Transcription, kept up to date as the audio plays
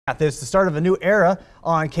It's the start of a new era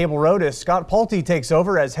on Cable Road as Scott Pulte takes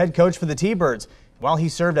over as head coach for the T-Birds. While he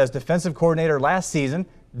served as defensive coordinator last season,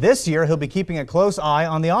 this year he'll be keeping a close eye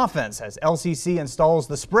on the offense as LCC installs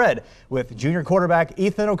the spread with junior quarterback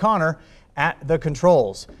Ethan O'Connor at the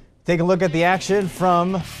controls. Take a look at the action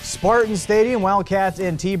from Spartan Stadium. Wildcats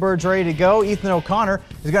and T-Birds ready to go. Ethan O'Connor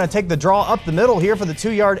is going to take the draw up the middle here for the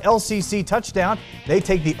 2-yard LCC touchdown. They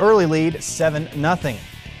take the early lead 7-0.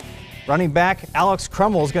 Running back Alex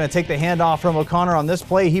Crummell is going to take the handoff from O'Connor on this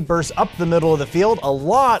play. He bursts up the middle of the field. A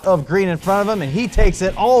lot of green in front of him, and he takes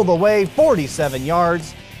it all the way 47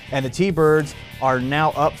 yards. And the T-Birds are now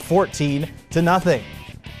up 14-0.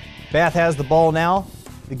 Bath has the ball now.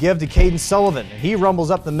 The give to Caden Sullivan. He rumbles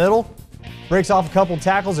up the middle, breaks off a couple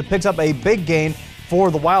tackles, and picks up a big gain for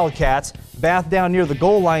the Wildcats. Bath down near the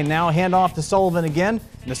goal line now. Handoff to Sullivan again.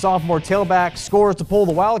 And the sophomore tailback scores to pull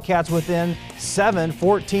the Wildcats within 7,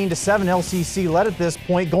 14-7. LCC led at this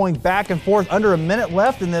point, going back and forth. Under a minute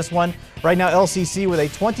left in this one. Right now LCC with a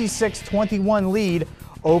 26-21 lead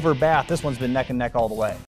over Bath. This one's been neck and neck all the way.